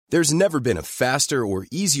There's never been a faster or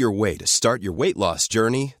easier way to start your weight loss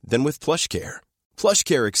journey than with PlushCare.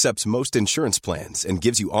 PlushCare accepts most insurance plans and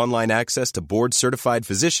gives you online access to board-certified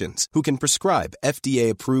physicians who can prescribe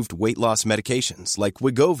FDA-approved weight loss medications like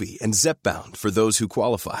Wegovy and Zepbound for those who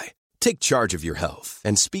qualify. Take charge of your health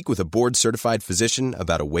and speak with a board-certified physician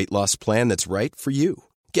about a weight loss plan that's right for you.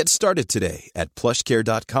 Get started today at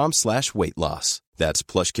plushcare.com/weight loss. That's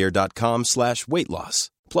plushcare.com/weight loss.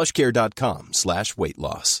 plushcare.com/weight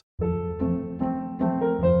loss.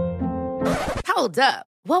 Hold up.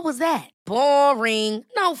 What was that? Boring.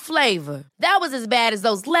 No flavor. That was as bad as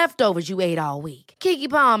those leftovers you ate all week. Keke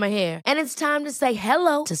Palmer here. And it's time to say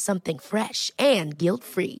hello to something fresh and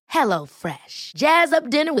guilt-free. Hello Fresh. Jazz up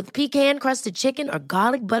dinner with pecan-crusted chicken or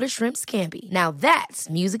garlic butter shrimp scampi. Now that's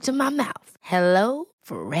music to my mouth. Hello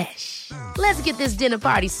Fresh. Let's get this dinner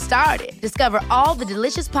party started. Discover all the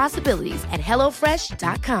delicious possibilities at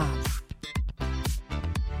HelloFresh.com.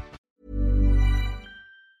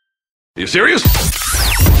 Are you serious?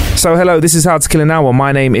 So hello, this is How to Kill an Hour.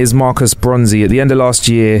 My name is Marcus Bronzy. At the end of last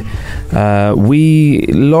year, we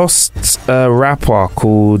lost a rapper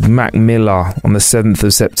called Mac Miller on the 7th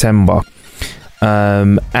of September.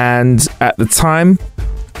 And at the time,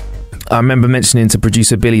 I remember mentioning to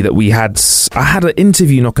producer Billy that I had an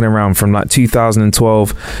interview knocking around from like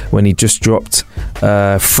 2012 when he just dropped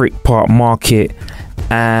Frick Park Market,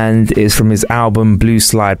 and it's from his album Blue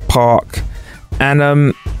Slide Park.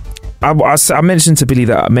 And I mentioned to Billy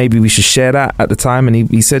that maybe we should share that at the time, and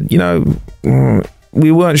he said,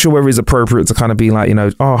 we weren't sure whether it's appropriate to kind of be like,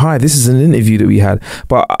 oh, hi, this is an interview that we had.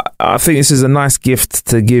 But I think this is a nice gift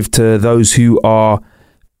to give to those who are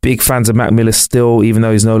big fans of Mac Miller still, even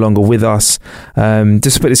though he's no longer with us.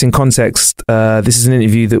 Just to put this in context, this is an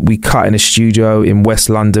interview that we cut in a studio in West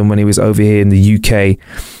London when he was over here in the UK.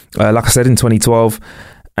 Like I said, in 2012.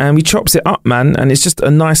 And we chops it up, man. And it's just a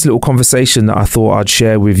nice little conversation that I thought I'd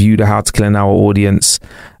share with you, the How to Kill an Hour audience.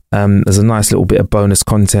 There's a nice little bit of bonus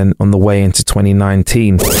content on the way into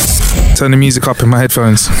 2019. Turn the music up in my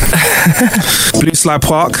headphones. Blue Slide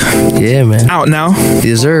Park. Yeah, man. Out now.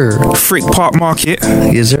 Yes, sir. Frick Park Market.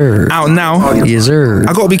 Yes, sir. Out now. Yes, sir.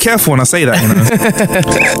 I got to be careful when I say that,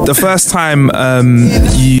 The first time I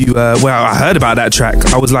heard about that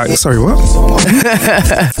track, I was like, sorry, what?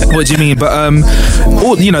 What do you mean? But,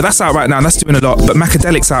 that's out right now. That's doing a lot. But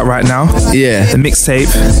Macadelic's out right now. Yeah. The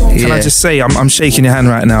mixtape. Can I just say, I'm shaking your hand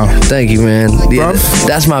right now. Thank you, man. Yeah,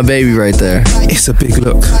 that's my baby right there. It's a big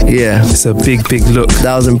look. Yeah. It's a big, big look.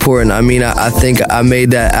 That was important. I mean, I think I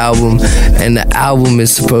made that album, and the album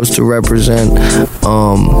is supposed to represent,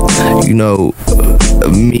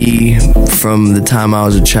 me from the time I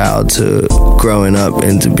was a child to growing up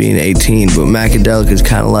into being 18. But Macadelic is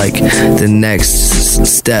kind of like the next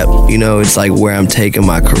step. It's like where I'm taking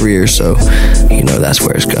my career. So, that's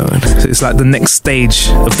where it's going. So it's like the next stage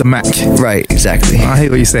of the Mac. Right, exactly. I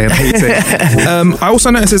hate what you're saying. I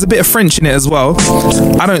also noticed there's a bit of French in it as well.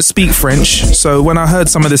 I don't speak French, so when I heard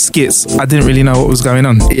some of the skits, I didn't really know what was going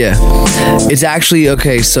on. Yeah, it's actually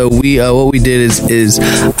okay. So we what we did is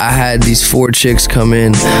I had these 4 chicks come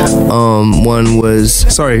in. One was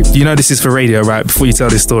sorry, this is for radio, right? Before you tell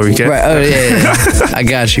this story, okay? Right. Oh yeah. I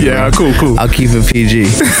got you. Yeah, bro. cool. I'll keep it PG.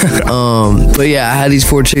 But yeah, I had these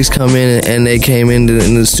 4 chicks come in, and they came in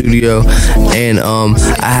the studio, and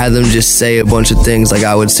I had them just say a bunch of things. Like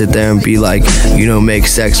I would sit there and be like, make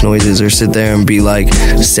sex noises, or sit there and be like,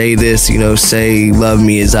 say this, say love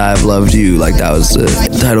me as I've loved you. Like that was the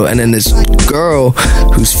title. And then this girl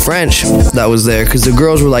who's French that was there, because the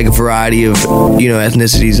girls were like a variety of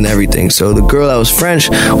ethnicities and everything. So the girl that was French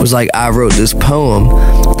was like, I wrote this poem,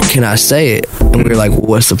 can I say it? And we were like, well,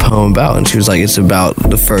 what's the poem about? And she was like, it's about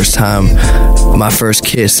the first time, my first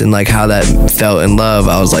kiss, and like how that felt in love.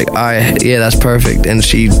 I was like, all right, yeah, that's perfect. And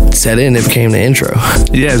she said it, and it became the intro.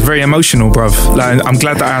 Yeah, it's very emotional, bruv. Like, I'm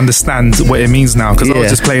glad that I understand what it means now, because I was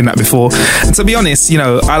just playing that before. And to be honest,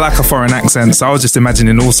 I like a foreign accent, so I was just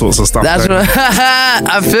imagining all sorts of stuff. That's what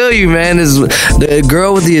I feel you, man. The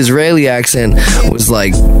girl with the Israeli accent was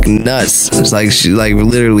like nuts. It's like she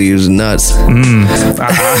literally was nuts.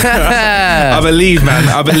 I believe, man.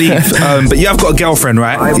 I believe. But you have got a girlfriend,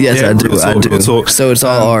 right? Yes, yeah, I do. I do. So it's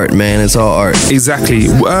all art, man. It's all art. Exactly.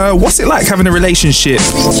 What's it like having a relationship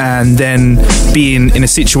and then being in a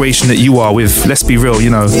situation that you are with? Let's be real.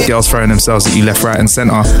 Girls throwing themselves at you left, right, and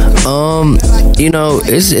center.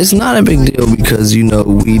 It's not a big deal because we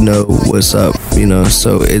know what's up.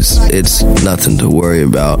 So it's nothing to worry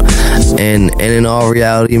about. And in all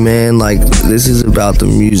reality, man, like this is about the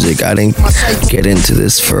music. I didn't get into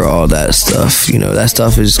this for all that stuff. You know, that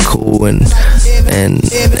stuff is cool and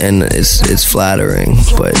it's flattering,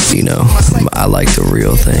 but you know, I like the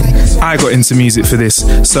real thing. I got into music for this,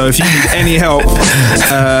 so if you need any help,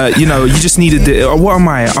 you know, you just needed what am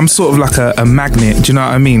I? I'm sort of like a magnet. Do you know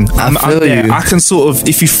what I mean? I'm there. I can sort of,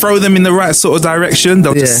 if you throw them in the right sort of direction,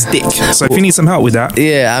 they'll just stick. So if you need some help with that,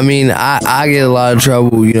 I mean, I get a lot of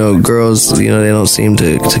trouble. You know, girls, you know, they don't seem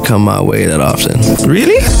to come my way that often.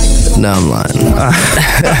 Really? No, I'm lying.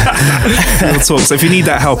 Real talk. So if you need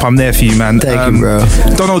that help, I'm there for you, man. Thank you, bro.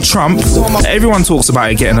 Donald Trump, everyone talks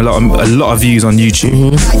about it getting a lot of views on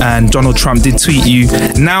YouTube, and Donald Trump did tweet you.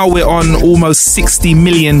 Now we're on almost 60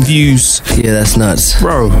 million views. Yeah, that's nuts,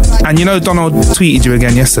 bro. And you know, Donald tweeted you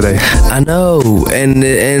again yesterday. I know, and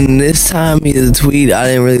this time the tweet, I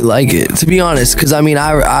didn't really like it, to be honest, because I mean,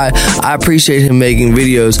 I appreciate him making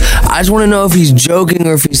videos. I just want to know if he's joking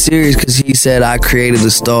or if he's serious, because he said I created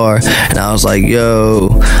the star, and I was like,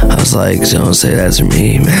 don't say that to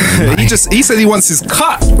me, man. He said he wants his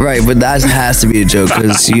cut. Right, but that has to be a joke,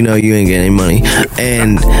 because you know you ain't getting any money.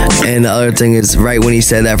 And the other thing is, right when he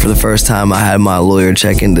said that for the first time, I had my lawyer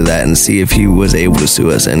check into that and see if he was able to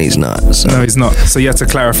sue us, and he's not. So. No, he's not. So you had to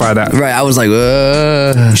clarify that. Right, I was like,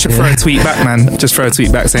 you should throw a tweet back, man. Just throw a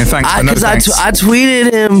tweet back saying thanks. Because I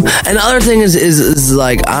tweeted him, and the other thing is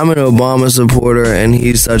like, I'm an Obama supporter, and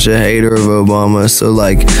he's such a hater of Obama. So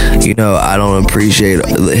like, you know, I don't appreciate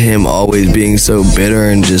him always being so bitter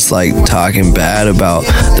and just like talking bad about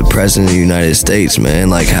the president of the United States, man.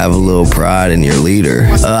 Like, have a little pride in your leader.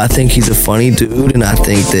 I think he's a funny dude, and I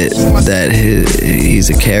think that he's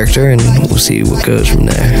a character, and we'll see what goes from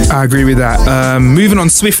there. I agree with that. Moving on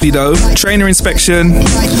swiftly though, trainer inspection.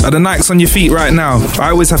 Are the Nikes on your feet right now? I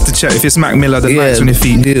always have to check if it's Mac Miller. The Nikes on your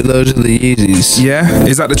feet. Those are the Yeezys. Yeah,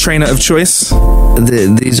 is that the trainer of choice?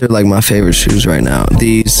 These are like my favorite shoes right now.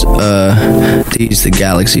 These the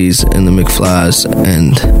Galaxies and the McFlys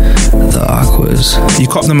and the Aquas. You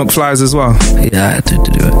cop the McFlys as well? Yeah, I had to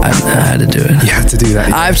do it. I had to do it. You had to do that.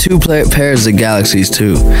 Yeah. I have two pairs of Galaxies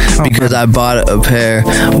too, because I bought a pair,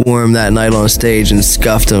 wore them that night on stage and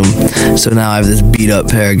scuffed them. So now I have this beat up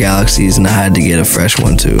pair of Galaxies, and I had to get a fresh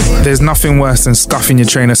one too. There's nothing worse than scuffing your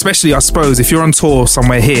trainer, especially I suppose if you're on tour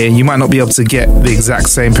somewhere here, you might not be able to get the exact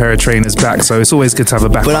same pair of trainers back. So it's always good to have a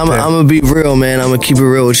backup. But I'm gonna be real, man. I'm gonna keep it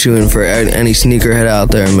real with you, and for any sneakerhead out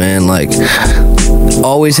there, man, like,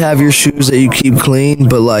 always have your shoes that you keep clean,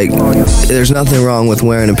 but like, there's nothing wrong with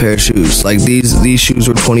wearing a pair of shoes. Like these shoes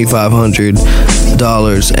were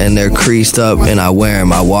 $2,500 and they're creased up, and I wear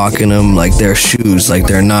them. I walk in them like they're shoes. Like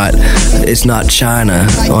it's not China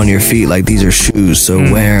on your feet. Like, these are shoes. So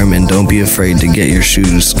wear them, and don't be afraid to get your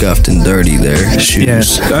shoes scuffed and dirty. They're shoes. Yeah.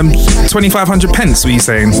 2,500 pence. What are you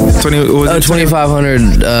saying?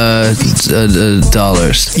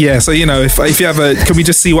 $2,500. Yeah. So you know, if you have can we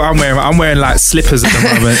just see what I'm wearing? I'm wearing like slippers at the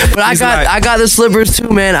moment. But I got the slippers too,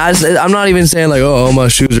 man. I'm not even saying like, oh, my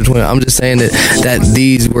shoes are 20. I'm just saying that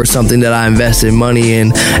these were something that I invested money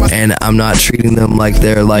in, and I'm not treating them like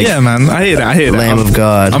they're like, yeah, man. I hear that. Lamb of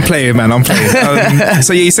God. I'm playing, man. I'm playing.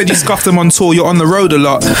 So yeah, you said you scuffed them on tour. You're on the road a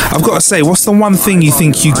lot. I've got to say, what's the one thing you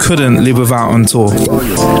think you couldn't live without on tour?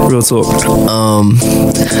 Real talk.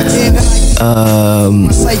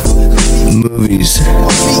 Movies.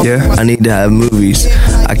 Yeah. I need to have movies.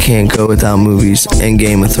 I can't go without movies. And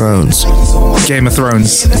Game of Thrones. Game of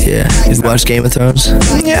Thrones. Yeah. You watch Game of Thrones?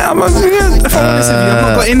 Yeah, if I'm honest with you, I've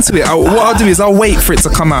not got into it. What I'll do is I'll wait for it to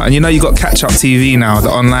come out. And you know, you got Catch Up TV now, the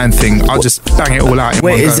online thing. I'll just bang it all out in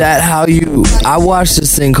one go. Is that how you... I watch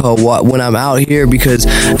this thing called When I'm Out Here, because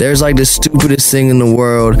there's like the stupidest thing in the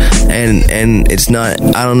world, and it's not...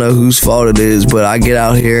 I don't know whose fault it is, but I get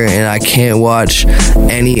out here and I can't watch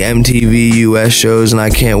any MTV US shows, and I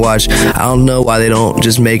can't watch... I don't know why they don't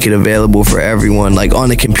just make it available for everyone, like on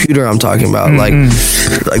the computer. I'm talking about like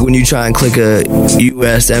when you try and click a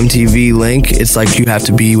US MTV link, it's like you have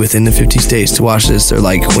to be within the 50 states to watch this. Or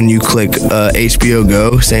like when you click HBO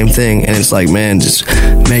Go, same thing, and it's like, man, just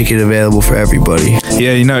make it available for everybody.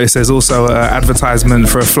 Yeah, you notice there's also an advertisement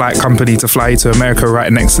for a flight company to fly you to America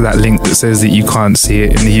right next to that link that says that you can't see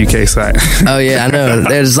it in the UK site. Oh yeah, I know.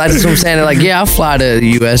 There's like, that's what I'm saying. They're like, yeah, I'll fly to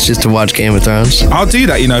the US just to watch Game of Thrones. I'll do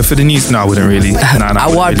that, you know, for the news. No, I wouldn't really.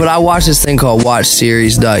 But I watch this thing called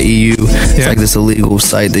WatchSeries.eu. It's like this illegal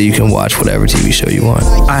site that you can watch whatever TV show you want.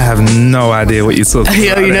 I have no idea what you're talking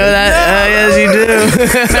about. Yo, you know that? Yes, you do.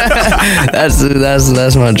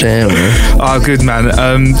 that's my jam, man. Oh, good,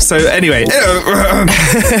 man. So anyway,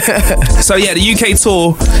 so yeah, the UK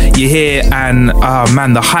tour, you're here, and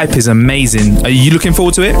man, the hype is amazing. Are you looking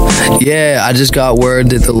forward to it? Yeah, I just got word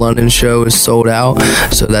that the London show is sold out,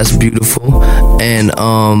 so that's beautiful. And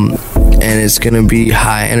and it's gonna be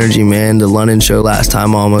high energy, man. The London show last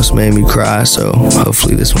time almost made me cry, so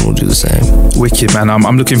hopefully this one will do the same. Wicked, man.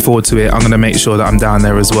 I'm looking forward to it. I'm going to make sure that I'm down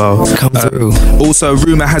there as well. Come through. Also,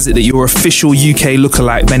 rumour has it that your official UK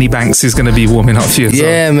lookalike, Benny Banks, is going to be warming up for you.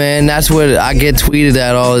 Yeah, man, that's what I get tweeted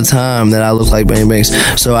at all the time, that I look like Benny Banks.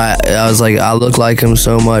 So I was like, I look like him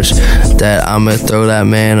so much that I'm going to throw that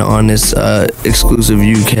man on this exclusive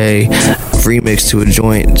UK remix to a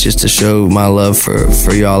joint just to show my love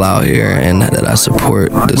for y'all out here and that I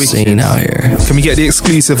support the scene out here. Can we get the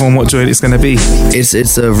exclusive on what joint it's going to be? It's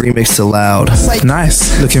a remix to Loud.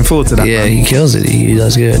 Nice. Looking forward to that. Yeah, man. he kills it. He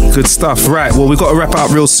does good. Good stuff. Right, well, we've got to wrap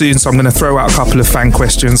up real soon, so I'm going to throw out a couple of fan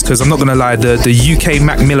questions, because I'm not going to lie, the UK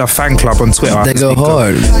Mac Miller fan club on Twitter, They go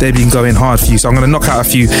hard. They've been going hard for you, so I'm going to knock out a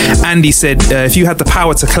few. Andy said, if you had the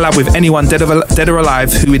power to collab with anyone dead or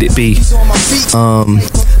alive, who would it be?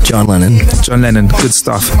 John Lennon. John Lennon. Good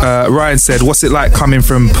stuff. Ryan said, what's it like coming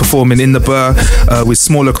from performing in the Burr with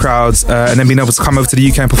smaller crowds and then being able to come over to the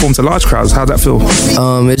UK and perform to large crowds? How'd that feel?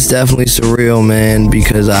 It's definitely surreal, man,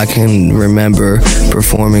 because I can remember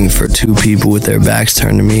performing for 2 people with their backs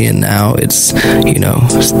turned to me, and now it's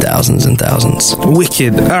thousands and thousands.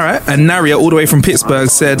 Wicked. All right. And Naria, all the way from Pittsburgh,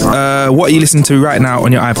 said, what are you listening to right now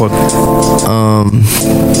on your iPod?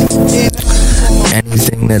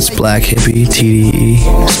 Anything that's Black Hippie,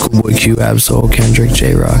 TDE, Schoolboy Q, Absol, Kendrick,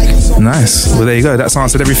 J-Rock. Nice. Well, there you go. That's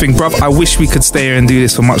answered everything, bruv. I wish we could stay here and do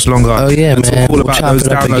this for much longer. Oh, yeah, and man. talk all about those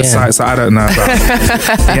download sites that I don't know about.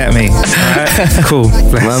 You get me? All right? Cool.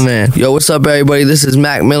 Bless. My man. Yo, what's up, everybody? This is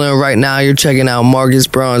Mac Miller. Right now, you're checking out Marcus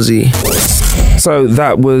Bronzy. So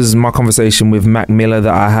that was my conversation with Mac Miller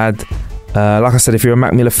that I had. Like I said, if you're a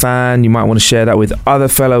Mac Miller fan, you might want to share that with other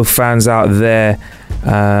fellow fans out there.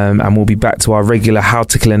 And we'll be back to our regular How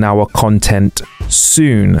to Kill an Hour content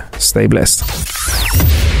soon. Stay blessed.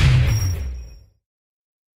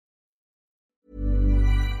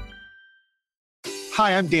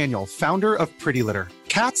 Hi, I'm Daniel, founder of Pretty Litter.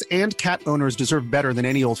 Cats and cat owners deserve better than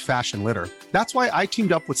any old-fashioned litter. That's why I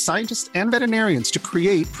teamed up with scientists and veterinarians to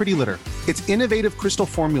create Pretty Litter. Its innovative crystal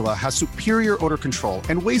formula has superior odor control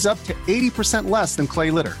and weighs up to 80% less than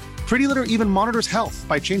clay litter. Pretty Litter even monitors health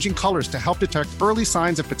by changing colors to help detect early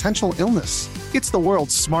signs of potential illness. It's the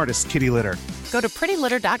world's smartest kitty litter. Go to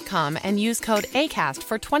prettylitter.com and use code ACAST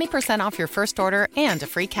for 20% off your first order and a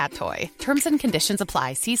free cat toy. Terms and conditions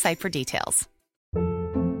apply. See site for details.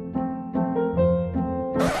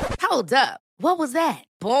 Hold up. What was that?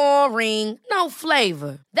 Boring. No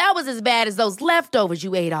flavor. That was as bad as those leftovers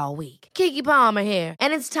you ate all week. Keke Palmer here,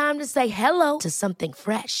 and it's time to say hello to something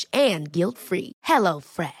fresh and guilt-free. Hello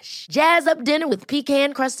Fresh. Jazz up dinner with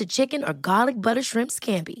pecan-crusted chicken or garlic butter shrimp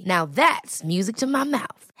scampi. Now that's music to my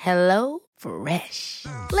mouth. Hello Fresh.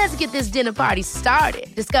 Let's get this dinner party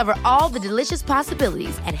started. Discover all the delicious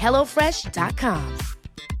possibilities at HelloFresh.com.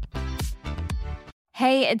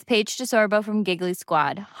 Hey, it's Paige DeSorbo from Giggly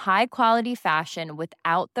Squad. High quality fashion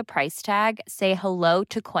without the price tag. Say hello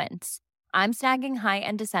to Quince. I'm snagging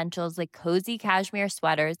high-end essentials like cozy cashmere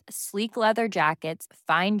sweaters, sleek leather jackets,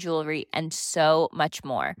 fine jewelry, and so much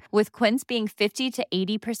more. With Quince being 50 to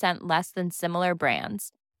 80% less than similar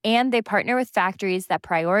brands. And they partner with factories that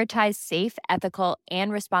prioritize safe, ethical,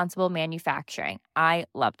 and responsible manufacturing. I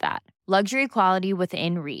love that. Luxury quality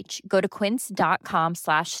within reach. Go to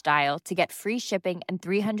quince.com/style to get free shipping and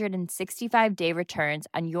 365-day returns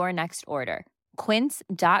on your next order.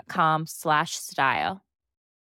 Quince.com/style.